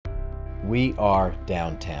We are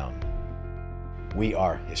downtown. We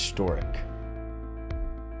are historic.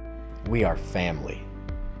 We are family.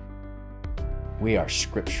 We are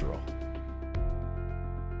scriptural.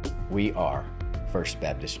 We are First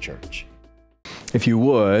Baptist Church. If you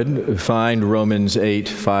would, find Romans 8,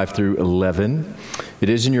 5 through 11. It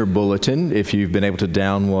is in your bulletin if you've been able to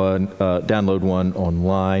download one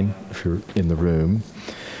online, if you're in the room.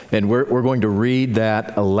 And we're going to read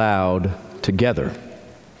that aloud together.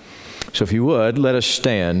 So if you would, let us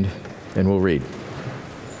stand and we'll read.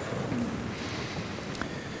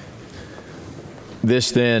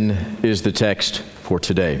 This then is the text for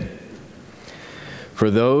today.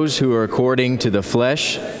 For those who are according to the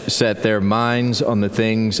flesh set their minds on the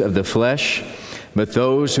things of the flesh, but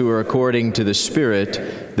those who are according to the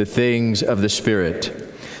Spirit, the things of the Spirit.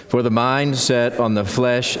 For the mind set on the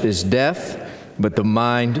flesh is death, but the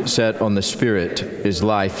mind set on the Spirit is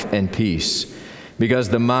life and peace. Because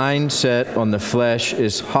the mind set on the flesh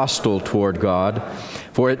is hostile toward God,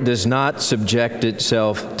 for it does not subject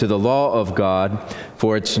itself to the law of God,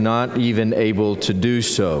 for it's not even able to do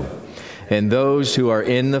so. And those who are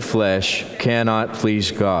in the flesh cannot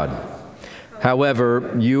please God.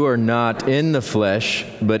 However, you are not in the flesh,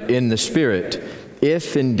 but in the Spirit,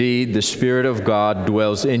 if indeed the Spirit of God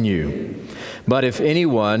dwells in you. But if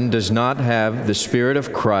anyone does not have the Spirit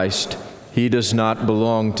of Christ, he does not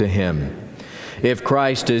belong to him. If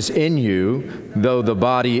Christ is in you, though the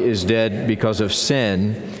body is dead because of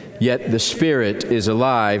sin, yet the Spirit is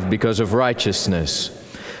alive because of righteousness.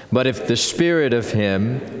 But if the Spirit of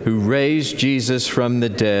Him who raised Jesus from the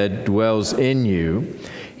dead dwells in you,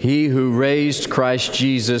 He who raised Christ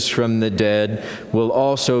Jesus from the dead will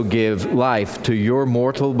also give life to your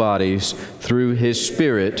mortal bodies through His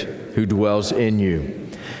Spirit who dwells in you.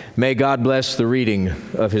 May God bless the reading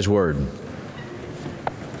of His Word.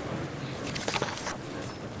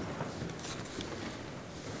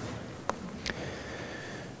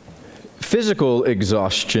 Physical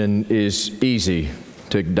exhaustion is easy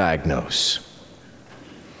to diagnose.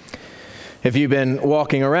 If you've been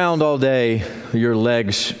walking around all day, your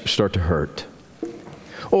legs start to hurt.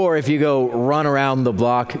 Or if you go run around the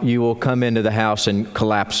block, you will come into the house and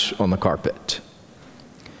collapse on the carpet.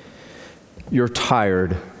 You're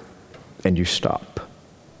tired and you stop.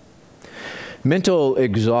 Mental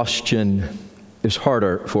exhaustion is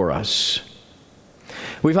harder for us.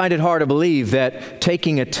 We find it hard to believe that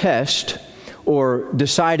taking a test or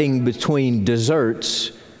deciding between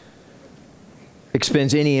desserts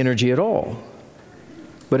expends any energy at all.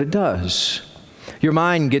 But it does. Your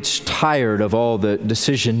mind gets tired of all the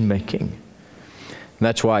decision making.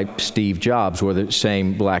 That's why Steve Jobs wore the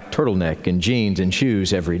same black turtleneck and jeans and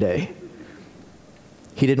shoes every day.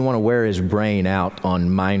 He didn't want to wear his brain out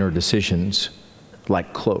on minor decisions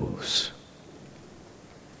like clothes.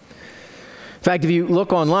 In fact, if you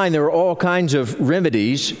look online, there are all kinds of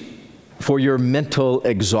remedies for your mental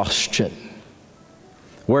exhaustion.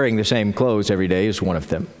 Wearing the same clothes every day is one of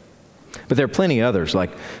them. But there are plenty others,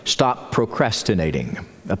 like stop procrastinating.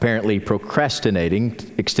 Apparently, procrastinating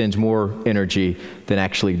extends more energy than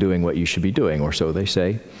actually doing what you should be doing, or so they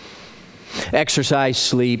say. Exercise,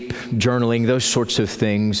 sleep, journaling, those sorts of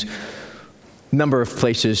things. Number of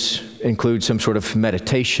places include some sort of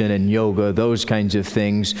meditation and yoga, those kinds of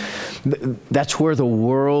things. That's where the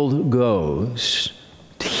world goes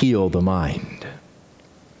to heal the mind,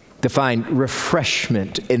 to find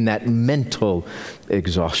refreshment in that mental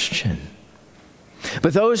exhaustion.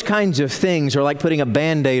 But those kinds of things are like putting a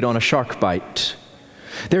Band-Aid on a shark bite.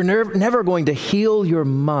 They're never going to heal your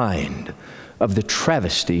mind of the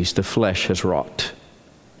travesties the flesh has wrought.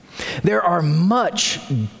 There are much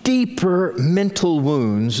deeper mental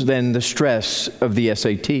wounds than the stress of the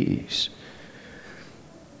SATs.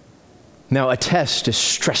 Now, a test is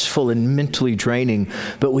stressful and mentally draining,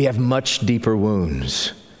 but we have much deeper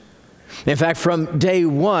wounds. In fact, from day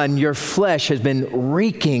one, your flesh has been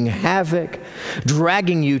wreaking havoc,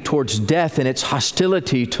 dragging you towards death and its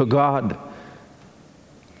hostility to God.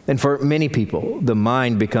 And for many people, the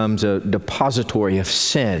mind becomes a depository of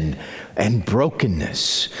sin and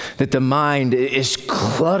brokenness, that the mind is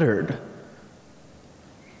cluttered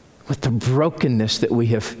with the brokenness that we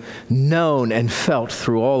have known and felt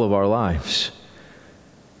through all of our lives.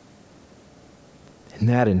 And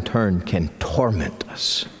that in turn can torment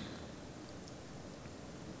us.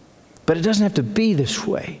 But it doesn't have to be this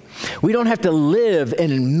way. We don't have to live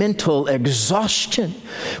in mental exhaustion.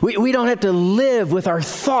 We don't have to live with our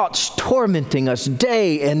thoughts tormenting us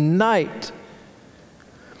day and night.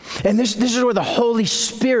 And this is where the Holy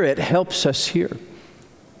Spirit helps us here.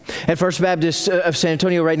 At First Baptist of San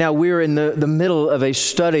Antonio right now, we're in the middle of a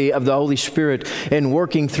study of the Holy Spirit and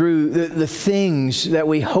working through the things that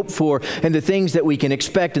we hope for and the things that we can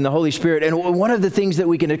expect in the Holy Spirit. And one of the things that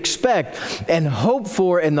we can expect and hope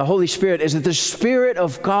for in the Holy Spirit is that the Spirit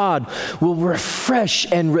of God will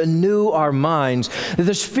refresh and renew our minds, that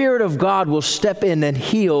the Spirit of God will step in and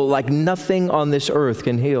heal like nothing on this earth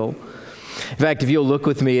can heal. In fact, if you'll look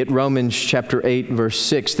with me at Romans chapter 8, verse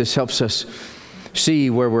 6, this helps us see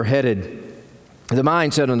where we're headed. The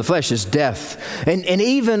mindset on the flesh is death. And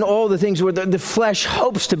even all the things where the flesh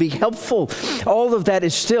hopes to be helpful, all of that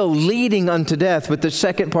is still leading unto death. But the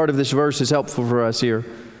second part of this verse is helpful for us here.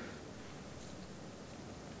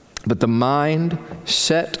 But the mind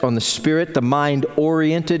set on the Spirit, the mind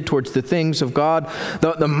oriented towards the things of God,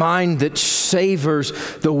 the mind that savors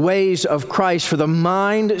the ways of Christ, for the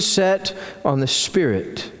mind set on the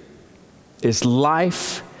Spirit is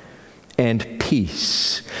life and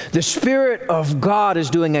peace. The Spirit of God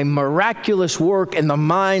is doing a miraculous work in the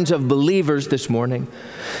minds of believers this morning.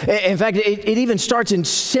 In fact, it even starts in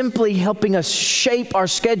simply helping us shape our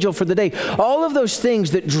schedule for the day. All of those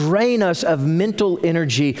things that drain us of mental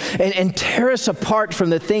energy and tear us apart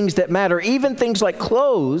from the things that matter, even things like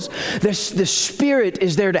clothes, the Spirit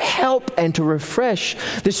is there to help and to refresh.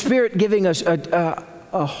 The Spirit giving us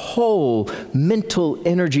a whole mental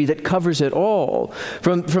energy that covers it all.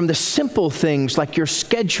 From the simple things like your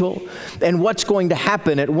schedule and what's going to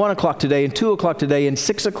happen at 1 o'clock today and 2 o'clock today and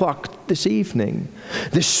 6 o'clock this evening.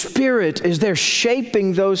 The Spirit is there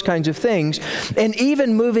shaping those kinds of things. And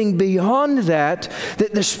even moving beyond that,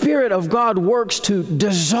 the Spirit of God works to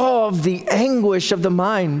dissolve the anguish of the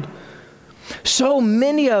mind. So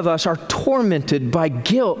many of us are tormented by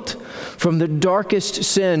guilt from the darkest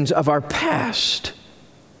sins of our past.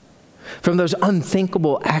 From those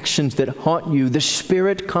unthinkable actions that haunt you, the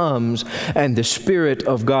Spirit comes and the Spirit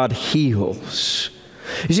of God heals.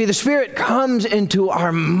 You see, the Spirit comes into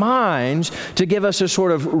our minds to give us a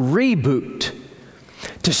sort of reboot,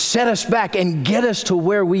 to set us back and get us to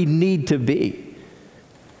where we need to be.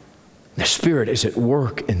 The Spirit is at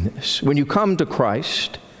work in this. When you come to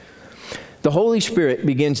Christ, the Holy Spirit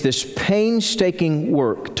begins this painstaking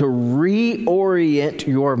work to reorient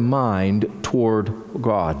your mind toward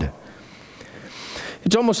God.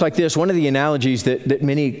 It's almost like this. One of the analogies that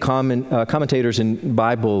many commentators and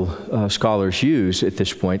Bible scholars use at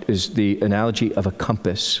this point is the analogy of a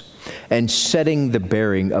compass and setting the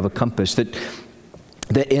bearing of a compass. That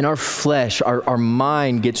in our flesh, our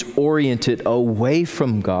mind gets oriented away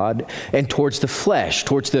from God and towards the flesh,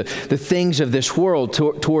 towards the things of this world,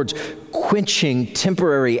 towards quenching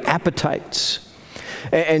temporary appetites.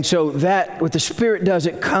 And so that, what the Spirit does,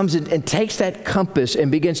 it comes and takes that compass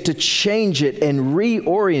and begins to change it and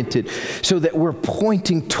reorient it so that we're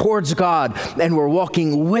pointing towards God and we're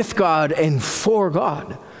walking with God and for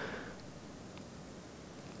God.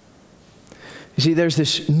 You see, there's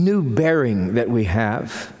this new bearing that we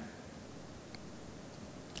have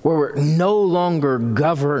where we're no longer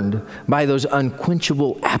governed by those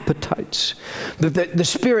unquenchable appetites. The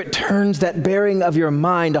Spirit turns that bearing of your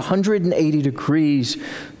mind 180 degrees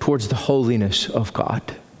towards the holiness of God.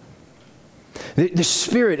 The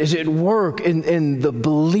Spirit is at work in the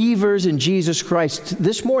believers in Jesus Christ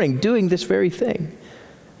this morning doing this very thing.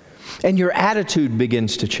 And your attitude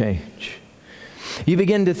begins to change. You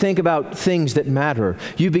begin to think about things that matter.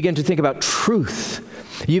 You begin to think about truth.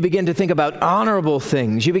 You begin to think about honorable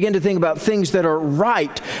things. You begin to think about things that are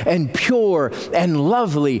right and pure and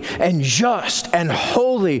lovely and just and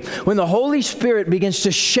holy. When the Holy Spirit begins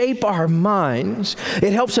to shape our minds,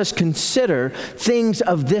 it helps us consider things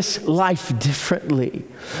of this life differently.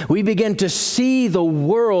 We begin to see the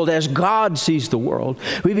world as God sees the world.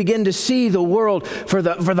 We begin to see the world for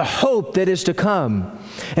the hope that is to come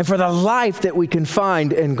and for the life that we can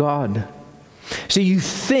find in God. So you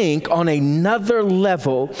think on another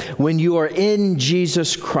level when you are in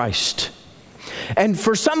Jesus Christ. And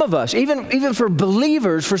for some of us, even for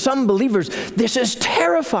believers, for some believers, this is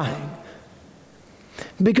terrifying.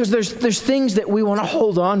 Because there's things that we want to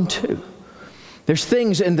hold on to. There's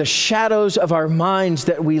things in the shadows of our minds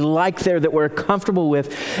that we like there, that we're comfortable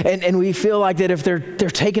with. And we feel like that if they're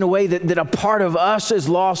taken away, that a part of us is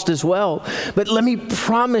lost as well. But let me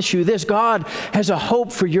promise you this, God has a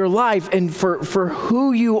hope for your life and for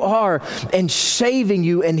who you are and saving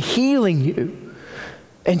you and healing you.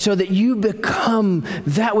 And so that you become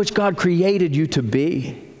that which God created you to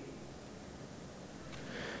be.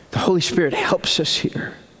 The Holy Spirit helps us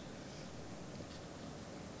here.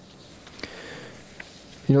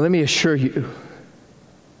 You know, let me assure you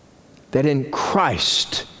that in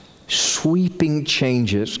Christ, sweeping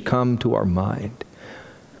changes come to our mind.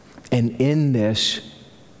 And in this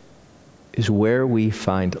is where we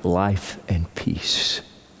find life and peace.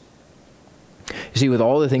 You see, with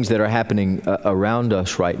all the things that are happening around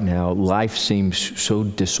us right now, life seems so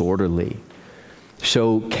disorderly,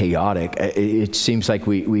 so chaotic. It seems like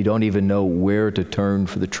we don't even know where to turn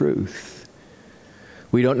for the truth.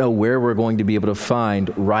 We don't know where we're going to be able to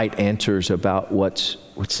find right answers about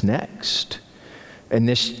what's next. And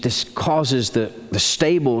this causes the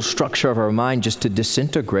stable structure of our mind just to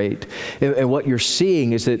disintegrate. And what you're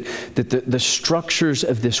seeing is that the structures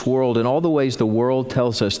of this world and all the ways the world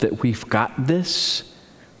tells us that we've got this,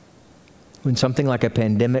 when something like a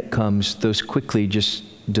pandemic comes, those quickly just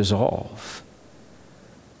dissolve.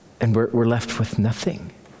 And we're left with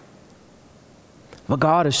nothing. What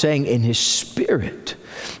God is saying in His Spirit,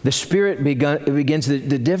 the Spirit begins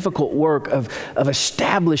the difficult work of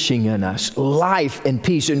establishing in us life and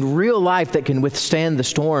peace, and real life that can withstand the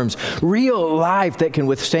storms, real life that can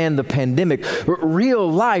withstand the pandemic, real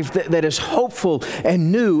life that is hopeful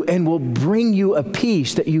and new and will bring you a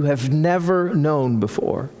peace that you have never known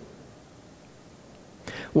before.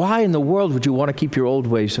 Why in the world would you want to keep your old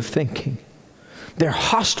ways of thinking? They're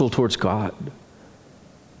hostile towards God.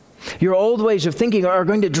 Your old ways of thinking are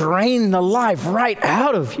going to drain the life right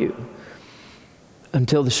out of you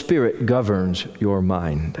until the Spirit governs your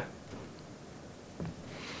mind.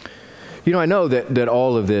 You know, I know that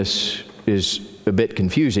all of this is a bit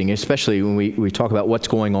confusing, especially when we talk about what's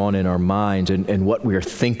going on in our minds and what we're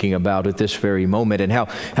thinking about at this very moment, and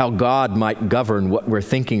how God might govern what we're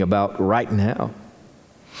thinking about right now.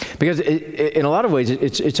 Because in a lot of ways,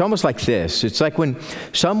 it's almost like this. It's like when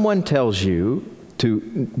someone tells you to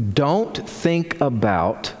don't think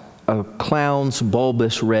about a clown's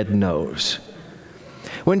bulbous red nose.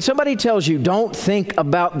 When somebody tells you don't think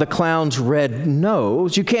about the clown's red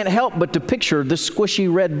nose, you can't help but to picture the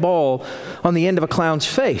squishy red ball on the end of a clown's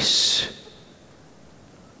face.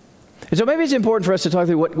 And so maybe it's important for us to talk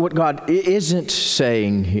through what God isn't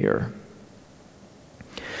saying here.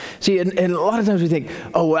 See, and a lot of times we think,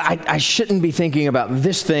 oh, I shouldn't be thinking about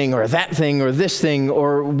this thing or that thing or this thing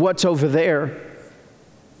or what's over there.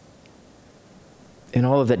 And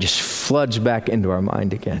all of that just floods back into our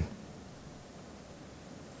mind again.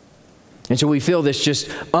 And so we feel this just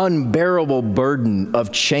unbearable burden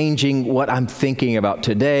of changing what I'm thinking about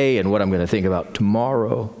today and what I'm going to think about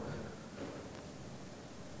tomorrow.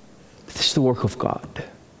 This is the work of God.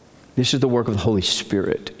 This is the work of the Holy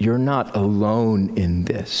Spirit. You're not alone in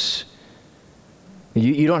this.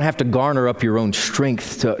 You don't have to garner up your own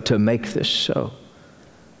strength to make this so.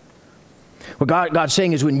 What God's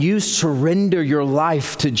saying is when you surrender your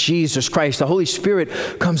life to Jesus Christ, the Holy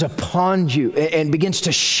Spirit comes upon you and begins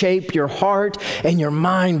to shape your heart and your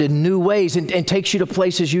mind in new ways and takes you to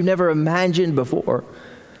places you never imagined before.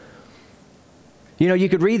 You know, you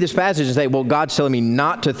could read this passage and say, well, God's telling me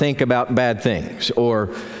not to think about bad things,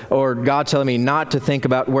 or God's telling me not to think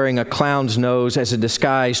about wearing a clown's nose as a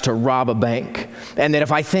disguise to rob a bank. And that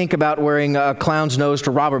if I think about wearing a clown's nose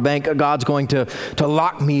to rob a bank, God's going to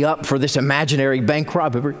lock me up for this imaginary bank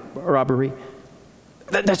robbery.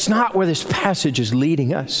 That's not where this passage is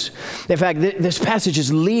leading us. In fact, this passage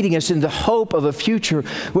is leading us in the hope of a future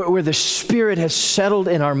where the Spirit has settled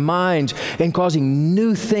in our minds and causing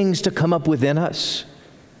new things to come up within us.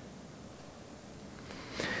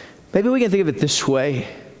 Maybe we can think of it this way,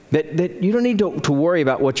 that you don't need to worry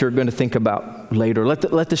about what you're going to think about later.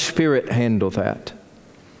 Let the Spirit handle that.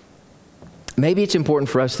 Maybe it's important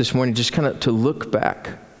for us this morning just kind of to look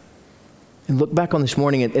back. And look back on this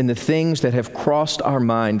morning and the things that have crossed our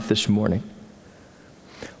mind this morning.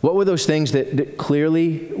 What were those things that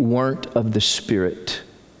clearly weren't of the Spirit?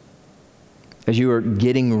 As you were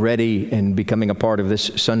getting ready and becoming a part of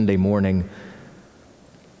this Sunday morning,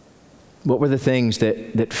 what were the things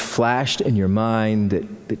that flashed in your mind,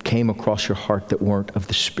 that came across your heart that weren't of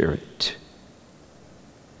the Spirit?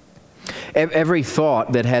 Every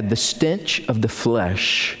thought that had the stench of the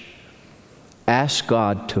flesh, ask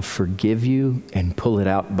God to forgive you and pull it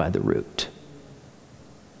out by the root.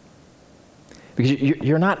 Because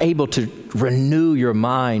you're not able to renew your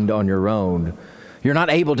mind on your own. You're not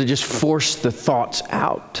able to just force the thoughts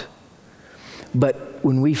out. But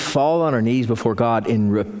when we fall on our knees before God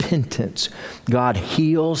in repentance, God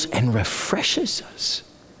heals and refreshes us.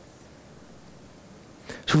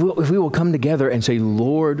 So if we will come together and say,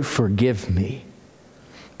 Lord, forgive me,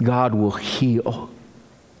 God will heal.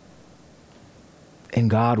 And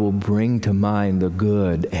God will bring to mind the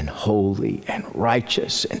good and holy and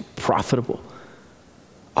righteous and profitable,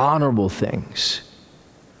 honorable things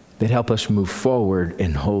that help us move forward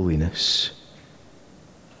in holiness.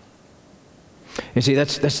 And see,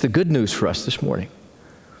 that's the good news for us this morning.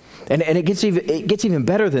 And it gets even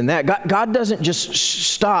better than that. God doesn't just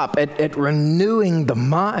stop at renewing the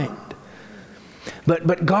mind.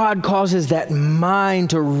 But God causes that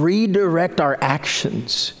mind to redirect our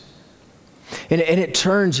actions. And it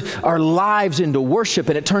turns our lives into worship,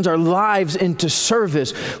 and it turns our lives into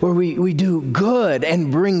service where we do good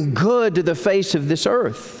and bring good to the face of this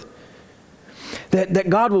earth. That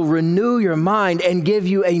God will renew your mind and give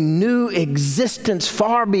you a new existence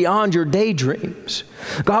far beyond your daydreams.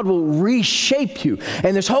 God will reshape you.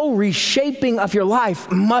 And this whole reshaping of your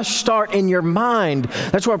life must start in your mind.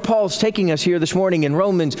 That's where Paul's taking us here this morning in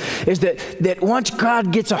Romans, is that once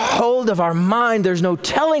God gets a hold of our mind, there's no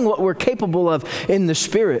telling what we're capable of in the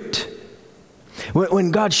Spirit.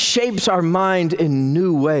 When God shapes our mind in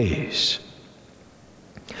new ways,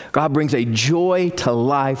 God brings a joy to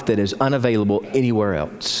life that is unavailable anywhere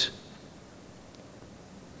else.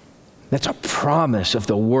 That's a promise of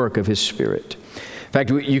the work of His Spirit. In fact,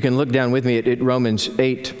 you can look down with me at Romans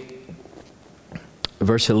 8,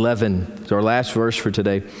 verse 11. It's our last verse for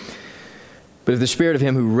today. But if the Spirit of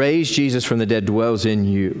Him who raised Jesus from the dead dwells in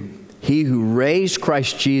you, He who raised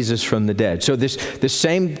Christ Jesus from the dead. So the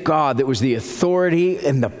same God that was the authority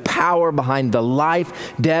and the power behind the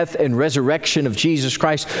life, death, and resurrection of Jesus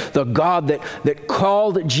Christ, the God that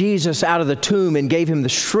called Jesus out of the tomb and gave Him the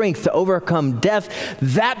strength to overcome death,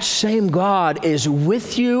 that same God is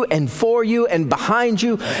with you and for you and behind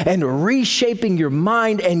you and reshaping your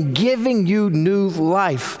mind and giving you new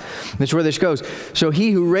life. That's where this goes. So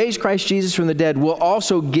He who raised Christ Jesus from the dead will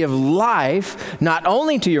also give life not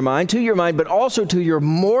only to your mind, but also to your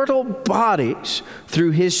mortal bodies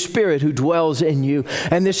through His Spirit who dwells in you.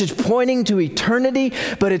 And this is pointing to eternity,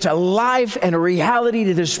 but it's a life and a reality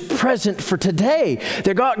that is present for today.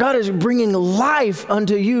 That God is bringing life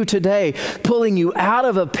unto you today, pulling you out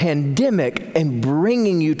of a pandemic and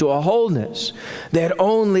bringing you to a wholeness that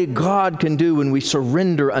only God can do when we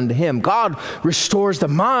surrender unto Him. God restores the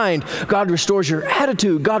mind. God restores your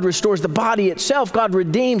attitude. God restores the body itself. God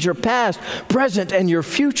redeems your past, present, and your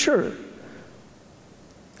future.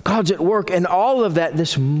 God's at work in all of that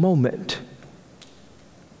this moment.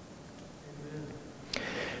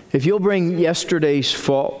 If you'll bring yesterday's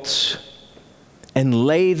faults and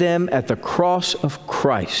lay them at the cross of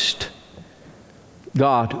Christ,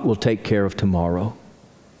 God will take care of tomorrow.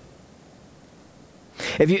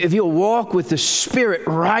 If you'll walk with the Spirit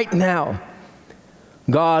right now,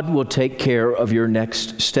 God will take care of your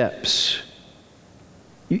next steps.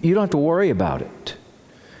 You don't have to worry about it.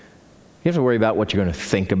 You don't have to worry about what you're going to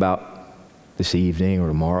think about this evening or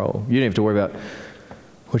tomorrow. You don't have to worry about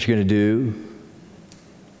what you're going to do.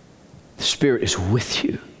 The Spirit is with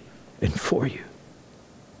you and for you.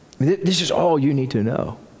 This is all you need to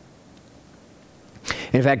know.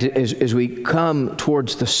 In fact, as we come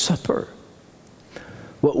towards the supper,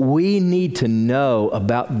 what we need to know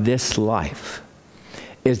about this life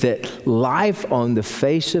is that life on the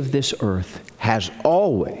face of this earth has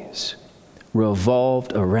always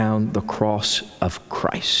revolved around the cross of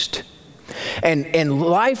Christ. And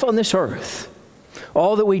life on this earth,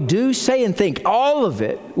 all that we do, say, and think, all of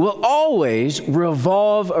it will always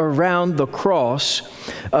revolve around the cross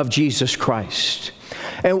of Jesus Christ.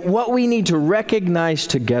 And what we need to recognize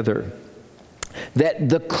together, that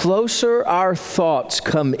the closer our thoughts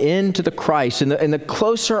come into the Christ and the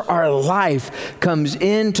closer our life comes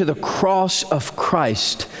into the cross of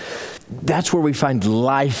Christ, that's where we find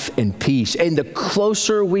life and peace. And the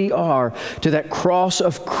closer we are to that cross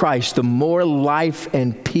of Christ, the more life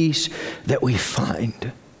and peace that we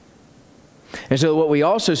find. And so what we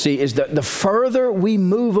also see is that the further we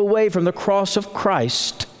move away from the cross of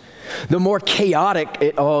Christ, the more chaotic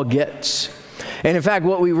it all gets. And in fact,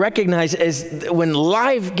 what we recognize is when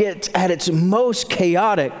life gets at its most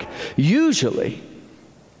chaotic, usually,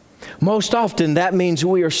 most often, that means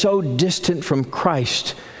we are so distant from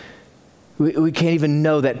Christ, we can't even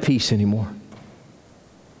know that peace anymore.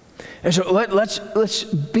 And so let's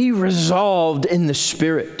be resolved in the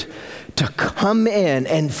Spirit to come in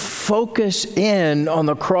and focus in on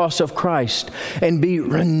the cross of Christ and be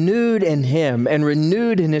renewed in Him and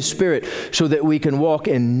renewed in His Spirit so that we can walk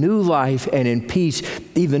in new life and in peace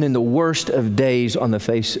even in the worst of days on the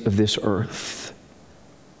face of this earth.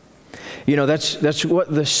 You know, that's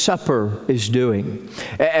what the supper is doing.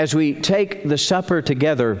 As we take the supper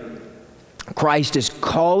together, Christ is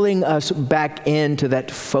calling us back into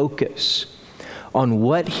that focus on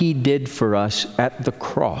what He did for us at the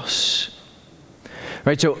cross.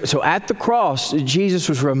 Right? So at the cross, Jesus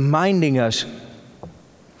was reminding us,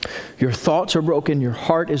 your thoughts are broken, your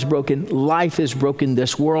heart is broken, life is broken,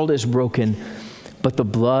 this world is broken, but the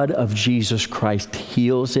blood of Jesus Christ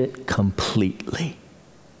heals it completely.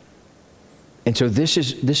 And so this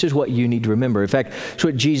is what you need to remember. In fact, it's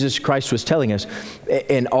what Jesus Christ was telling us.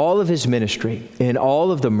 In all of his ministry, in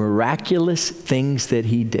all of the miraculous things that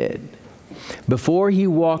he did, before he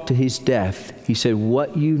walked to his death, he said,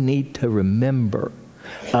 what you need to remember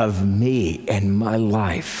of me and my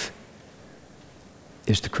life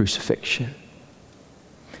is the crucifixion.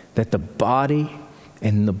 That the body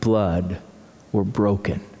and the blood were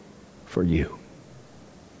broken for you.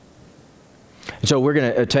 And so we're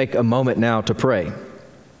going to take a moment now to pray. And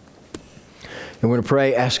we're going to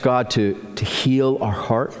pray, ask God to heal our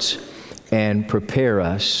hearts and prepare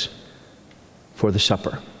us for the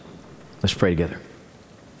supper. Let's pray together.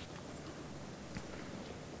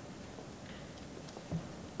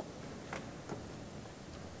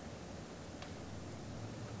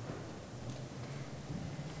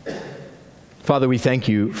 Father, we thank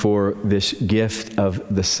you for this gift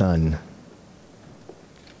of the Son.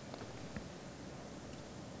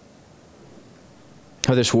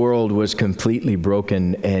 How this world was completely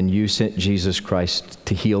broken and you sent Jesus Christ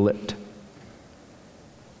to heal it.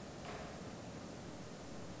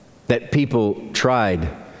 That people tried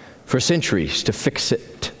for centuries to fix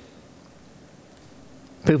it.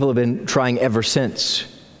 People have been trying ever since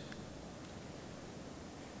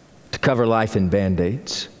to cover life in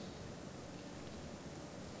Band-Aids.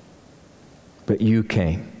 But you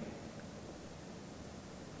came.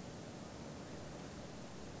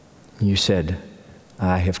 You said,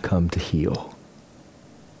 I have come to heal,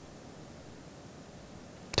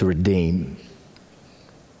 to redeem,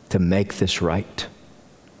 to make this right.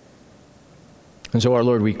 And so, our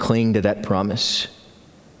Lord, we cling to that promise.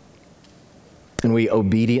 And we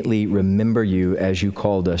obediently remember you as you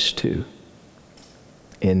called us to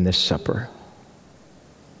in this supper.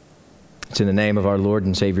 It's in the name of our Lord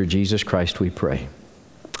and Savior Jesus Christ we pray.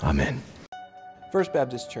 Amen. First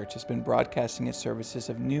Baptist Church has been broadcasting its services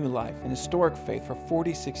of new life and historic faith for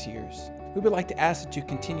 46 years. We would like to ask that you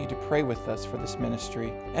continue to pray with us for this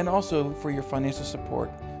ministry and also for your financial support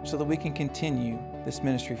so that we can continue this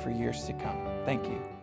ministry for years to come. Thank you.